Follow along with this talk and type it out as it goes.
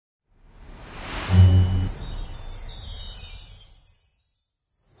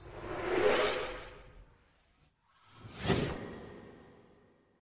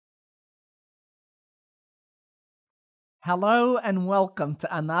Hello and welcome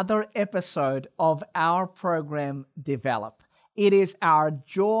to another episode of our program Develop. It is our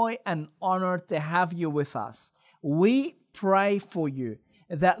joy and honor to have you with us. We pray for you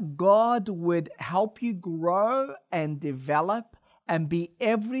that God would help you grow and develop and be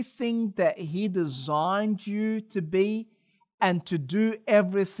everything that He designed you to be and to do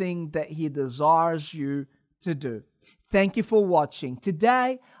everything that He desires you to do. Thank you for watching.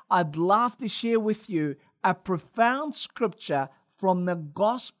 Today, I'd love to share with you a profound scripture from the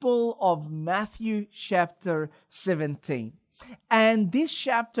Gospel of Matthew chapter 17. And this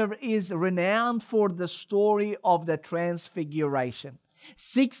chapter is renowned for the story of the Transfiguration.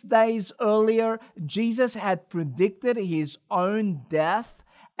 6 days earlier, Jesus had predicted His own death,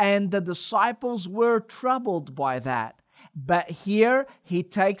 and the disciples were troubled by that. But here He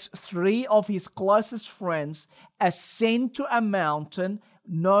takes 3 of His closest friends, ascend to a mountain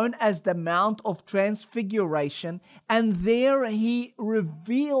known as the Mount of Transfiguration, and there He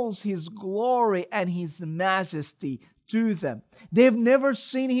reveals His glory and His majesty to them. They've never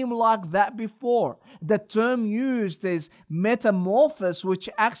seen Him like that before. The term used is metamorphosis, which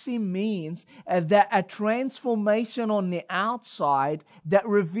actually means that a transformation on the outside that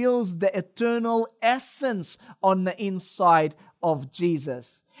reveals the eternal essence on the inside of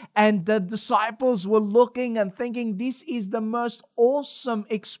Jesus. And the disciples were looking and thinking, this is the most awesome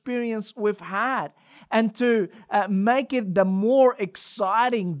experience we've had. And to make it the more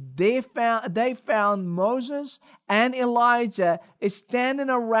exciting, they found Moses and Elijah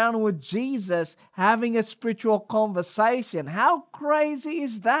standing around with Jesus having a spiritual conversation. How crazy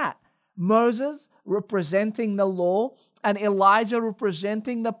is that? Moses representing the law and Elijah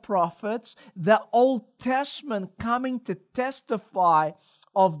representing the prophets, the Old Testament coming to testify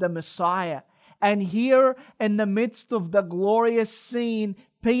of the Messiah. And here in the midst of the glorious scene,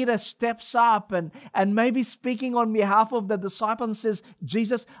 Peter steps up and maybe speaking on behalf of the disciples and says,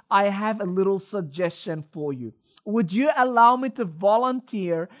 Jesus, I have a little suggestion for you. Would you allow me to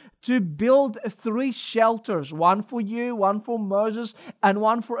volunteer to build 3 shelters, one for you, one for Moses, and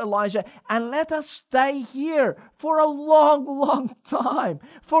one for Elijah, and let us stay here for a long, long time.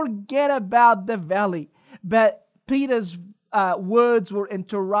 Forget about the valley. But Peter's words were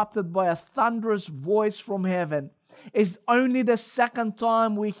interrupted by a thunderous voice from heaven. It's only the second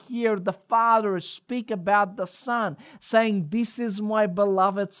time we hear the Father speak about the Son, saying, this is my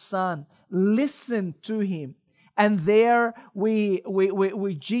beloved Son. Listen to Him. And there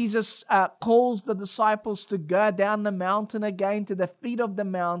Jesus calls the disciples to go down the mountain again to the feet of the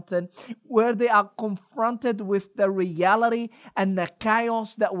mountain, where they are confronted with the reality and the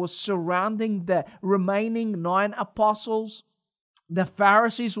chaos that was surrounding the remaining 9 apostles. The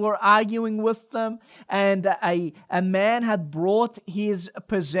Pharisees were arguing with them, and a man had brought his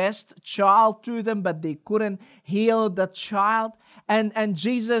possessed child to them, but they couldn't heal the child. And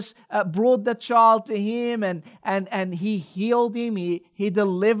Jesus brought the child to Him, and He healed him. He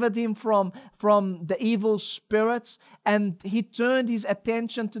delivered him from the evil spirits, and He turned His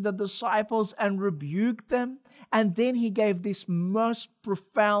attention to the disciples and rebuked them. And then He gave this most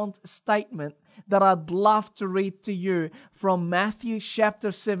profound statement that I'd love to read to you from Matthew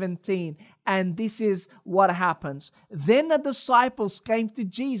chapter 17. And this is what happens. Then the disciples came to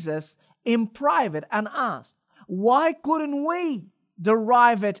Jesus in private and asked, why couldn't we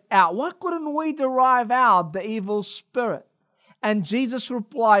derive it out? Why couldn't we derive out the evil spirit? And Jesus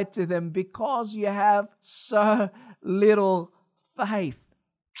replied to them, because you have so little faith.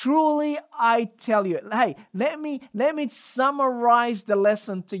 Truly, I tell you, hey, let me summarize the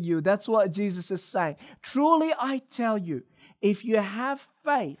lesson to you. That's what Jesus is saying. Truly, I tell you, if you have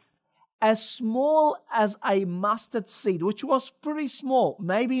faith as small as a mustard seed, which was pretty small,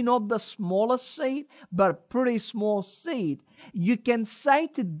 maybe not the smallest seed, but pretty small seed, you can say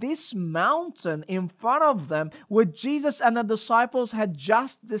to this mountain in front of them, where Jesus and the disciples had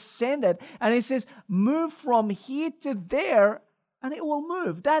just descended, and He says, move from here to there, and it will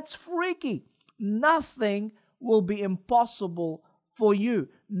move. That's freaky. Nothing will be impossible for you.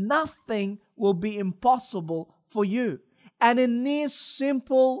 Nothing will be impossible for you. And in this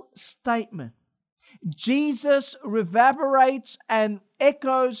simple statement, Jesus reverberates and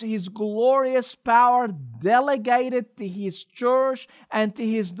echoes His glorious power delegated to His church and to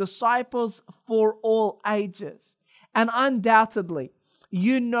His disciples for all ages. And undoubtedly,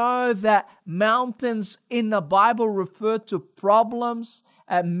 you know that mountains in the Bible refer to problems,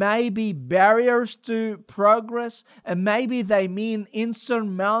 maybe barriers to progress, and maybe they mean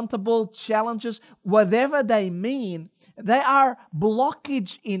insurmountable challenges. Whatever they mean, they are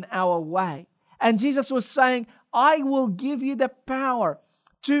blockage in our way. And Jesus was saying, I will give you the power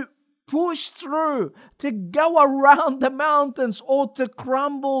to push through, to go around the mountains, or to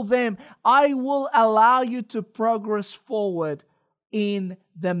crumble them. I will allow you to progress forward in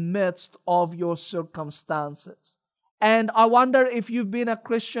the midst of your circumstances. And I wonder if you've been a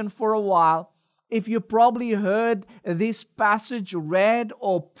Christian for a while, if you probably heard this passage read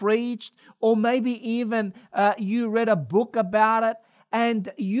or preached, or maybe even you read a book about it,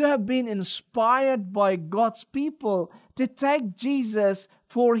 and you have been inspired by God's people to take Jesus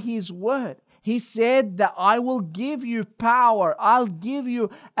for His word. He said that I will give you power. I'll give you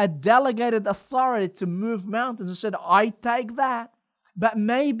a delegated authority to move mountains. He said, I take that. But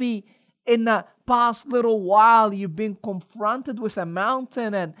maybe in the past little while, you've been confronted with a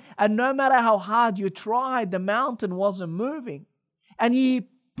mountain, and no matter how hard you tried, the mountain wasn't moving. And you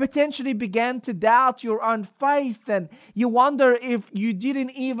potentially began to doubt your own faith, and you wonder if you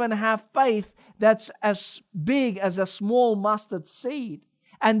didn't even have faith that's as big as a small mustard seed.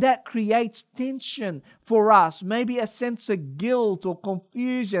 And that creates tension for us, maybe a sense of guilt or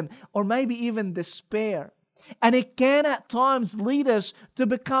confusion, or maybe even despair. And it can at times lead us to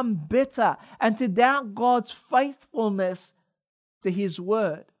become bitter and to doubt God's faithfulness to His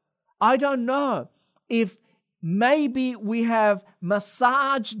word. I don't know if maybe we have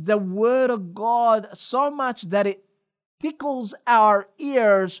massaged the word of God so much that it tickles our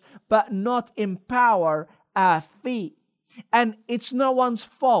ears but not empower our feet. And it's no one's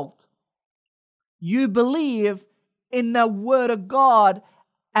fault. You believe in the word of God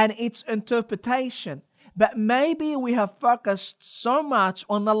and its interpretation. But maybe we have focused so much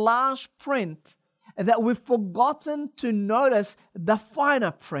on the large print that we've forgotten to notice the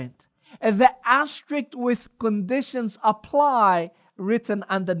finer print, the asterisk with conditions apply written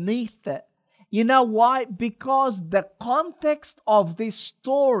underneath it. You know why? Because the context of this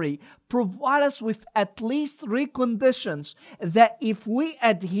story provides us with at least 3 conditions that if we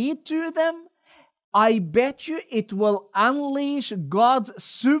adhere to them, I bet you it will unleash God's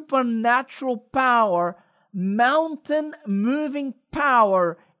supernatural power, mountain-moving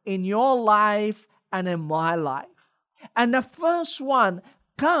power in your life and in my life. And the first one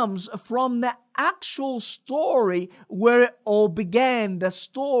comes from the actual story where it all began, the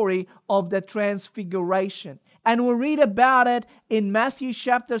story of the Transfiguration. And we read about it in Matthew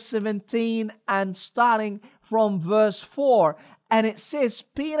chapter 17 and starting from verse 4. And it says,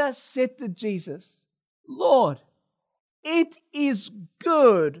 Peter said to Jesus, Lord, it is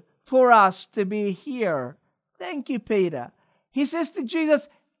good for us to be here. Thank you, Peter. He says to Jesus,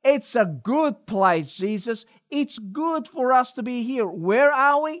 it's a good place, Jesus. It's good for us to be here. Where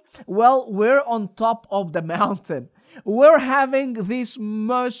are we? Well, we're on top of the mountain. We're having this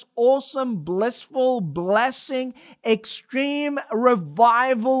most awesome, blissful, blessing, extreme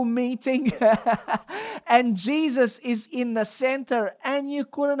revival meeting. And Jesus is in the center, and you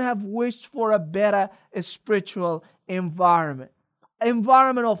couldn't have wished for a better spiritual environment.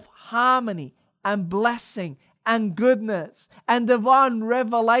 Environment of harmony and blessing and goodness and divine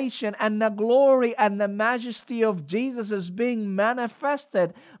revelation, and the glory and the majesty of Jesus is being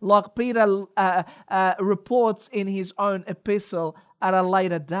manifested, like Peter reports in his own epistle at a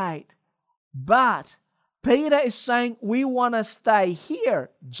later date. But Peter is saying, we want to stay here,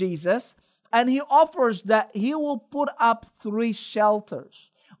 Jesus, and he offers that he will put up 3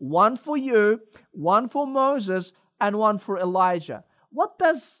 shelters. One for you, one for Moses, and one for Elijah. What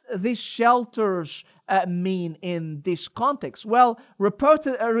does these shelters mean in this context? Well,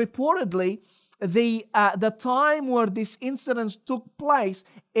 reportedly, the time where this incident took place,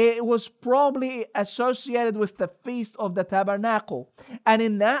 it was probably associated with the Feast of the Tabernacle. And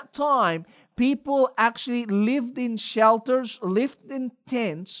in that time, people actually lived in shelters, lived in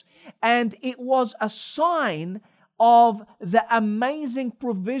tents, and it was a sign of the amazing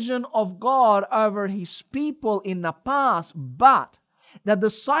provision of God over His people in the past. But the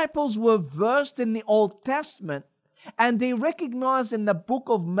disciples were versed in the Old Testament, and they recognized in the book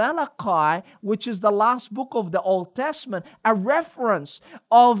of Malachi, which is the last book of the Old Testament, a reference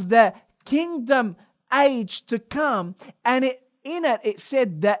of the kingdom age to come. And in it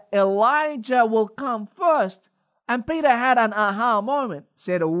said that Elijah will come first. And Peter had an aha moment,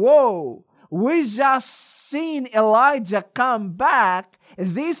 said, whoa, we just seen Elijah come back.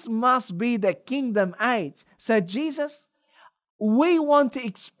 This must be the kingdom age. So Jesus, we want to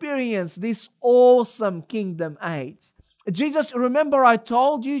experience this awesome kingdom age. Jesus, remember I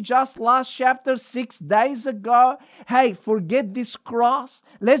told you just last chapter 6 days ago, hey, forget this cross.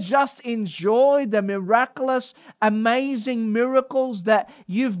 Let's just enjoy the miraculous, amazing miracles that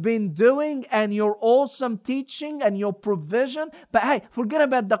you've been doing and your awesome teaching and your provision. But hey, forget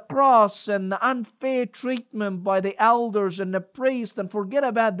about the cross and the unfair treatment by the elders and the priests, and forget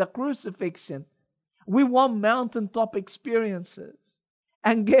about the crucifixion. We want mountaintop experiences.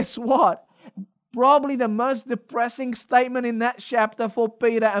 And guess what? Probably the most depressing statement in that chapter for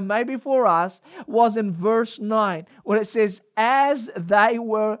Peter and maybe for us was in verse 9, where it says, as they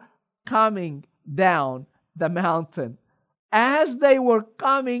were coming down the mountain. As they were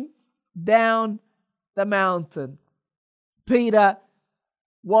coming down the mountain. Peter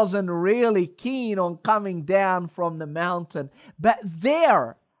wasn't really keen on coming down from the mountain. But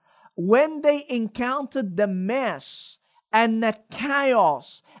there, when they encountered the mess and the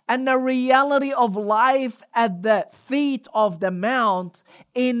chaos and the reality of life at the feet of the mount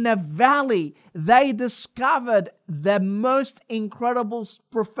in the valley, they discovered the most incredible,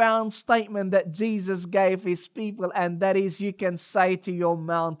 profound statement that Jesus gave His people, and that is, you can say to your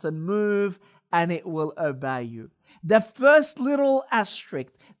mountain, move, and it will obey you. The first little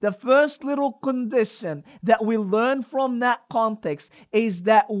asterisk, the first little condition that we learn from that context is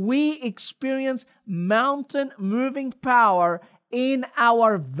that we experience mountain moving power in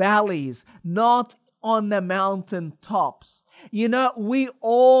our valleys, not on the mountain tops. You know, we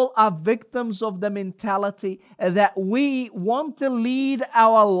all are victims of the mentality that we want to lead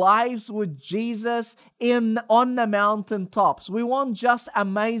our lives with Jesus on the mountaintops. We want just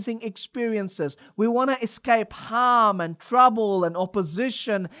amazing experiences. We want to escape harm and trouble and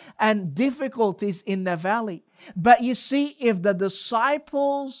opposition and difficulties in the valley. But you see, if the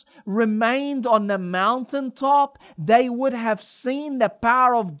disciples remained on the mountaintop, they would have seen the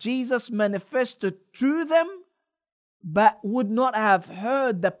power of Jesus manifested to them, but would not have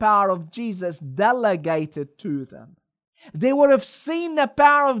heard the power of Jesus delegated to them. They would have seen the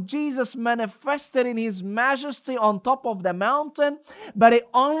power of Jesus manifested in His majesty on top of the mountain, but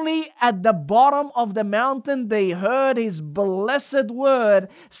only at the bottom of the mountain they heard His blessed word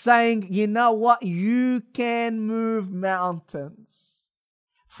saying, you know what, you can move mountains.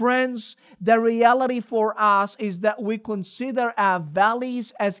 Friends, the reality for us is that we consider our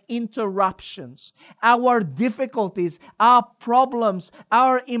valleys as interruptions, our difficulties, our problems,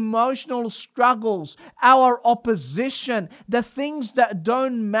 our emotional struggles, our opposition, the things that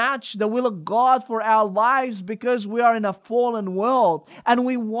don't match the will of God for our lives because we are in a fallen world and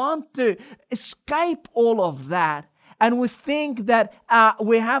we want to escape all of that. And we think that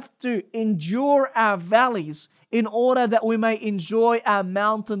we have to endure our valleys in order that we may enjoy our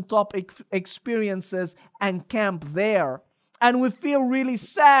mountaintop experiences and camp there. And we feel really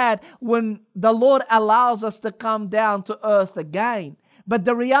sad when the Lord allows us to come down to earth again. But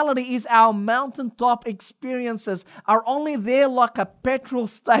the reality is our mountaintop experiences are only there like a petrol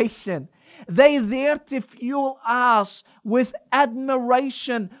station. They're there to fuel us with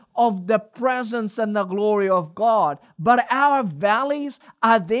admiration of the presence and the glory of God. But our valleys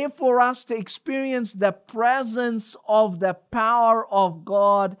are there for us to experience the presence of the power of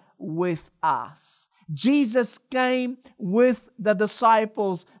God with us. Jesus came with the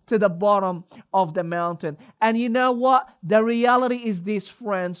disciples to the bottom of the mountain. And you know what? The reality is this,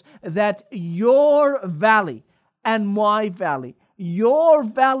 friends, that your valley and my valley, your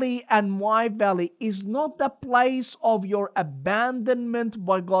valley and my valley is not the place of your abandonment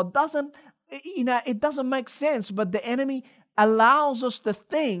by God. It doesn't make sense, but the enemy allows us to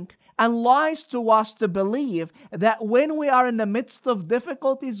think and lies to us to believe that when we are in the midst of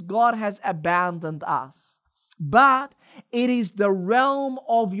difficulties, God has abandoned us. But it is the realm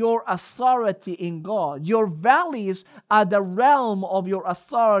of your authority in God. Your valleys are the realm of your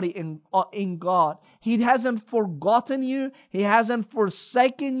authority in God. He hasn't forgotten you. He hasn't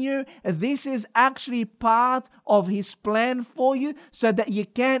forsaken you. This is actually part of His plan for you so that you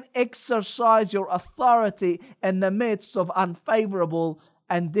can exercise your authority in the midst of unfavorable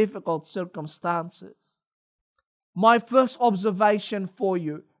and difficult circumstances. My first observation for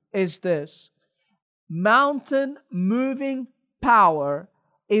you is this. Mountain moving power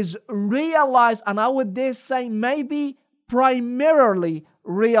is realized, and I would dare say maybe primarily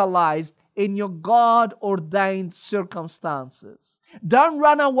realized in your God-ordained circumstances. Don't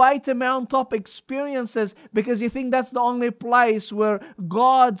run away to mountaintop experiences because you think that's the only place where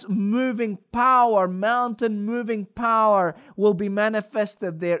God's moving power, mountain moving power will be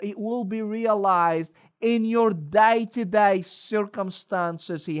manifested there. It will be realized in your day-to-day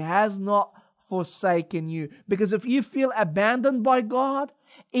circumstances. He has not forsaken you. Because if you feel abandoned by God,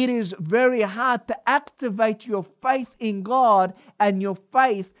 it is very hard to activate your faith in God, and your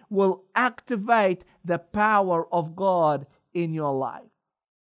faith will activate the power of God in your life.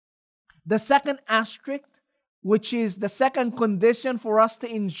 The second asterisk, which is the second condition for us to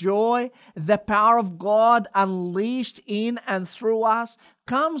enjoy the power of God unleashed in and through us,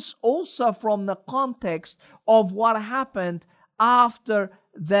 comes also from the context of what happened after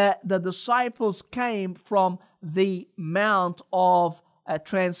the disciples came from the Mount of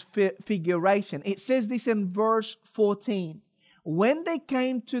Transfiguration. It says this in verse 14. When they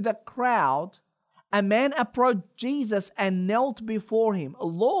came to the crowd, a man approached Jesus and knelt before him.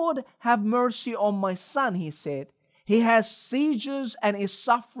 "Lord, have mercy on my son," he said. "He has seizures and is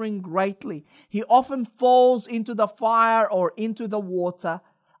suffering greatly. He often falls into the fire or into the water.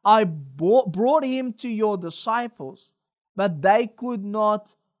 I brought him to your disciples, but they could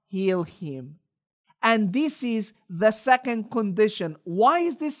not heal him." And this is the second condition. Why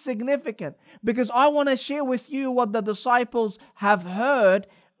is this significant? Because I want to share with you what the disciples have heard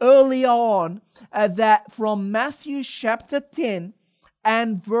early on, that from Matthew chapter 10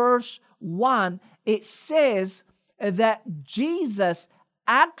 and verse 1, it says that Jesus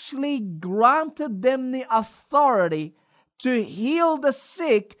actually granted them the authority to heal the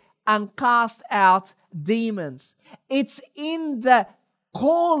sick and cast out demons. It's in the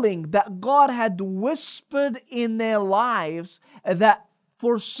calling that God had whispered in their lives that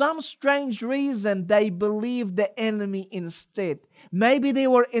for some strange reason they believed the enemy instead. Maybe they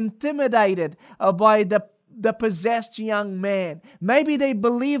were intimidated by the possessed young man. Maybe they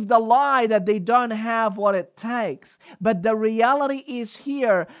believed the lie that they don't have what it takes. But the reality is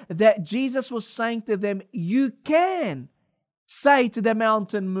here that Jesus was saying to them, you can say to the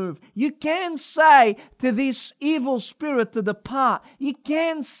mountain, move. You can say to this evil spirit to depart. You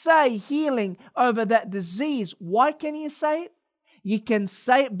can say healing over that disease. Why can you say it? You can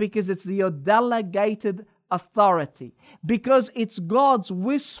say it because it's your delegated authority, because it's God's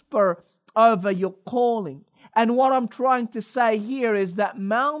whisper over your calling. And what I'm trying to say here is that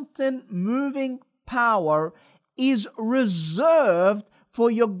mountain moving power is reserved for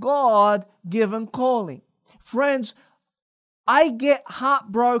your God-given calling. Friends, I get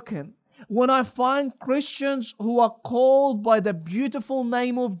heartbroken when I find Christians who are called by the beautiful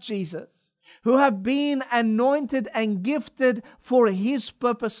name of Jesus, who have been anointed and gifted for His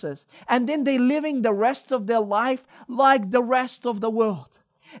purposes, and then they're living the rest of their life like the rest of the world.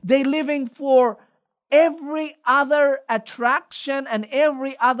 They're living for every other attraction and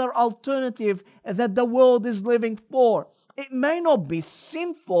every other alternative that the world is living for. It may not be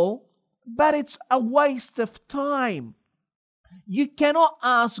sinful, but it's a waste of time. You cannot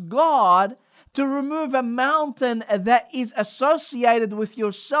ask God to remove a mountain that is associated with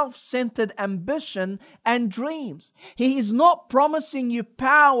your self-centered ambition and dreams. He is not promising you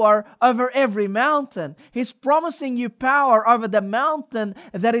power over every mountain. He's promising you power over the mountain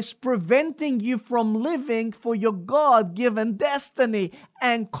that is preventing you from living for your God-given destiny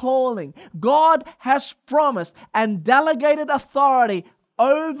and calling. God has promised and delegated authority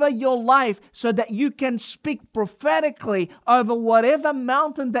over your life so that you can speak prophetically over whatever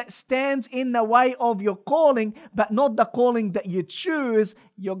mountain that stands in the way of your calling, but not the calling that you choose,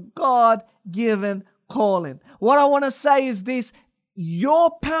 your God-given calling. What I want to say is this: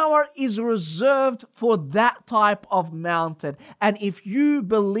 your power is reserved for that type of mountain. And if you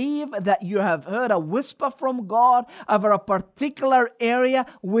believe that you have heard a whisper from God over a particular area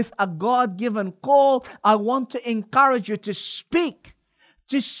with a God-given call, I want to encourage you to speak.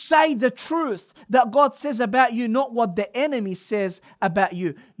 To say the truth that God says about you, not what the enemy says about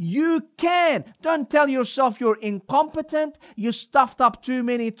you. You can. Don't tell yourself you're incompetent, you stuffed up too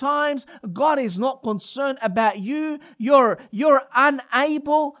many times. God is not concerned about you. You're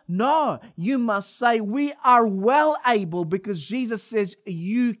unable. No, you must say we are well able, because Jesus says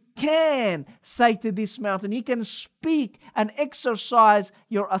you can say to this mountain. You can speak and exercise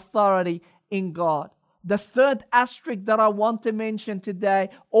your authority in God. The third asterisk that I want to mention today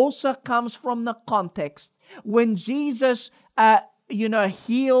also comes from the context. When Jesus,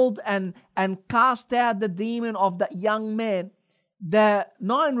 healed and cast out the demon of that young man, the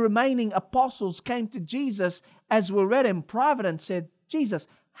 9 remaining apostles came to Jesus, as we read in private, and said, Jesus,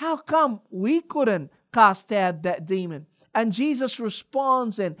 how come we couldn't cast out that demon? And Jesus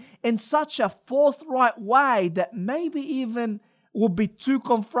responds in such a forthright way that maybe even would be too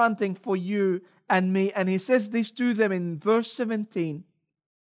confronting for you and me. And He says this to them in verse 17.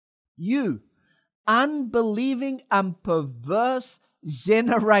 You unbelieving and perverse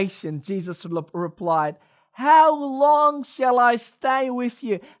generation, Jesus replied, How long shall I stay with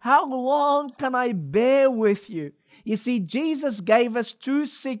you? How long can I bear with you? You see, Jesus gave us two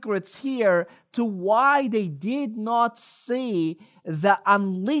secrets here to why they did not see the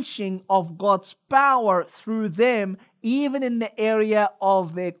unleashing of God's power through them, even in the area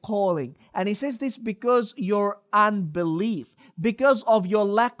of their calling. And He says this because your unbelief, because of your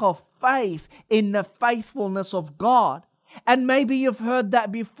lack of faith in the faithfulness of God. And maybe you've heard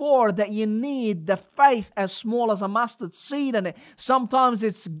that before, that you need the faith as small as a mustard seed. And sometimes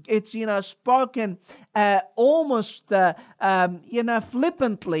it's spoken almost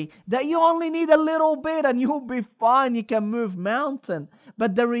flippantly, that you only need a little bit and you'll be fine, you can move mountain.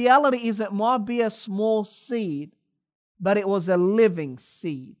 But the reality is it might be a small seed, but it was a living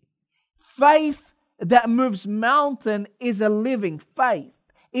seed. Faith that moves mountain is a living faith,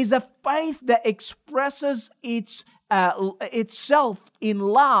 is a faith that expresses itself in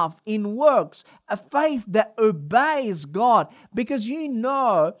love, in works, a faith that obeys God. Because you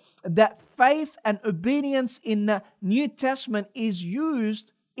know that faith and obedience in the New Testament is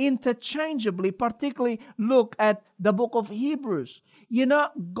used interchangeably. Particularly look at the book of Hebrews. You know,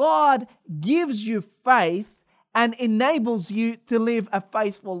 God gives you faith and enables you to live a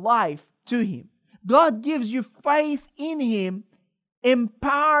faithful life to Him. God gives you faith in Him,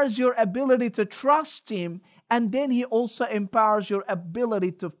 empowers your ability to trust Him, and then He also empowers your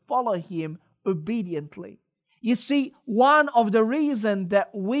ability to follow Him obediently. You see, one of the reasons that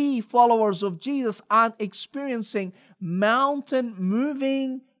we followers of Jesus aren't experiencing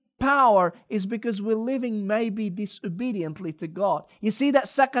mountain-moving power is because we're living maybe disobediently to God. You see, that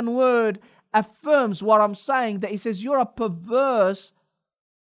second word affirms what I'm saying, that He says, you're a perverse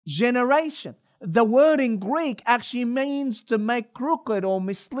generation. The word in Greek actually means to make crooked or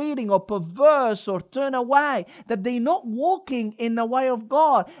misleading or perverse or turn away, that they're not walking in the way of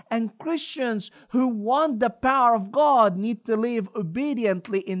God. And Christians who want the power of God need to live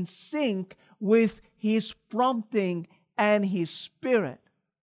obediently in sync with His prompting and His Spirit.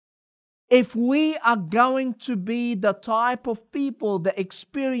 If we are going to be the type of people that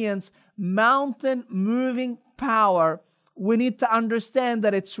experience mountain-moving power, we need to understand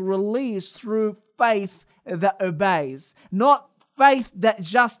that it's released through faith that obeys. Not faith that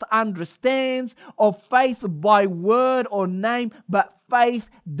just understands or faith by word or name, but faith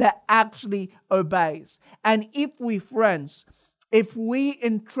that actually obeys. And if we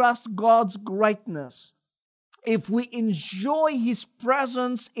entrust God's greatness, if we enjoy His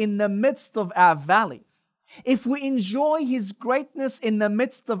presence in the midst of our valleys, if we enjoy His greatness in the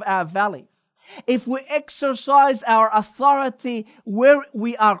midst of our valleys, if we exercise our authority where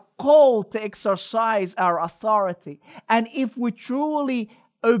we are called to exercise our authority, and if we truly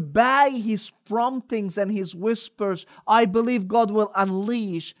obey His promptings and His whispers, I believe God will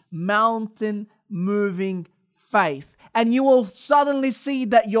unleash mountain-moving faith. And you will suddenly see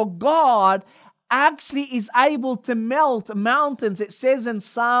that your God actually is able to melt mountains. It says in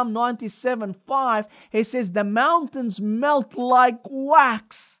Psalm 97:5, it says, the mountains melt like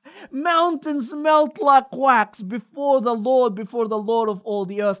wax. Mountains melt like wax before the Lord of all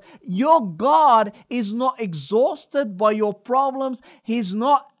the earth. Your God is not exhausted by your problems. He's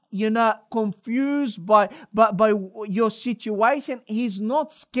not confused by your situation. He's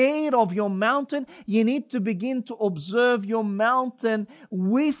not scared of your mountain. You need to begin to observe your mountain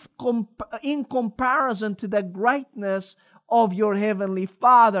in comparison to the greatness of your Heavenly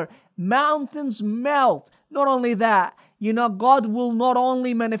Father. Mountains melt. Not only that, God will not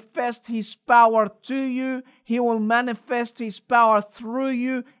only manifest His power to you, He will manifest His power through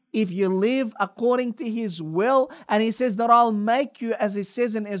you if you live according to His will. And He says that I'll make you, as He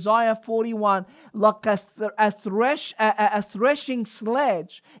says in Isaiah 41, like a threshing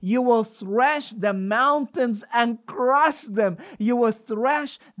sledge. You will thresh the mountains and crush them. You will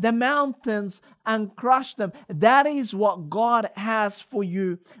thresh the mountains and crush them. That is what God has for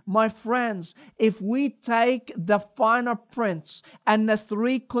you. My friends, if we take the finer prints and the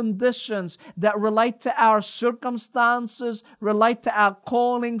three conditions that relate to our circumstances, relate to our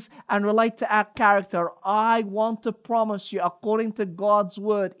callings, and relate to our character, I want to promise you, according to God's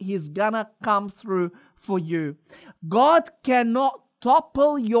word, He's gonna come through for you. God cannot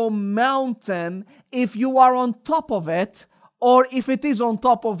topple your mountain if you are on top of it, or if it is on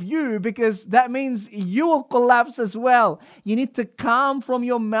top of you, because that means you will collapse as well. You need to come from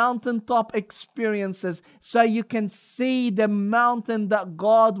your mountaintop experiences so you can see the mountain that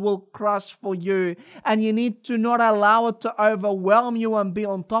God will crush for you. And you need to not allow it to overwhelm you and be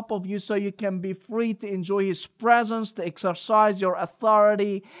on top of you, so you can be free to enjoy His presence, to exercise your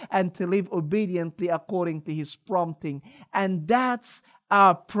authority, and to live obediently according to His prompting. And that's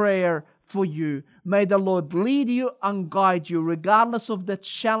our prayer for you. May the Lord lead you and guide you regardless of the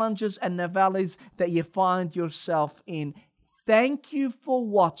challenges and the valleys that you find yourself in. Thank you for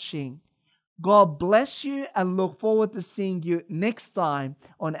watching. God bless you and look forward to seeing you next time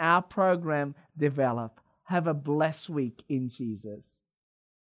on our program, Develop. Have a blessed week in Jesus.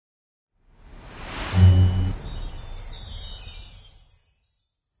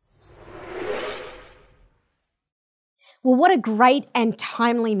 Well, what a great and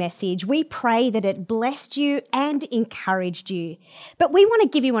timely message. We pray that it blessed you and encouraged you. But we want to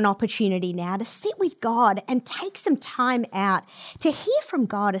give you an opportunity now to sit with God and take some time out to hear from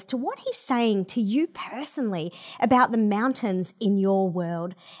God as to what He's saying to you personally about the mountains in your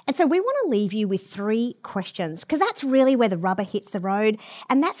world. And so we want to leave you with 3 questions, because that's really where the rubber hits the road,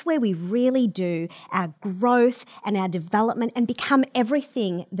 and that's where we really do our growth and our development and become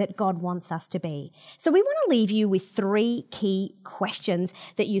everything that God wants us to be. So we want to leave you with 3 key questions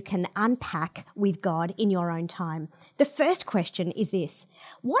that you can unpack with God in your own time. The first question is this: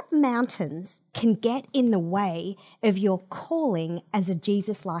 what mountains can get in the way of your calling as a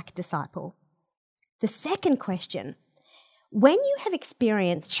Jesus-like disciple? The second question: when you have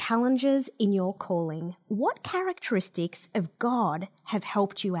experienced challenges in your calling, what characteristics of God have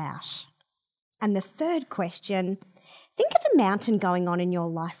helped you out? And the third question: think of a mountain going on in your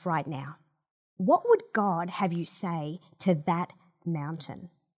life right now. What would God have you say to that mountain?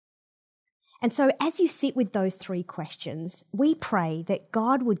 And so as you sit with those 3 questions, we pray that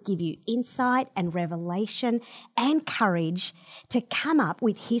God would give you insight and revelation and courage to come up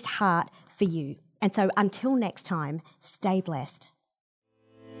with His heart for you. And so until next time, stay blessed.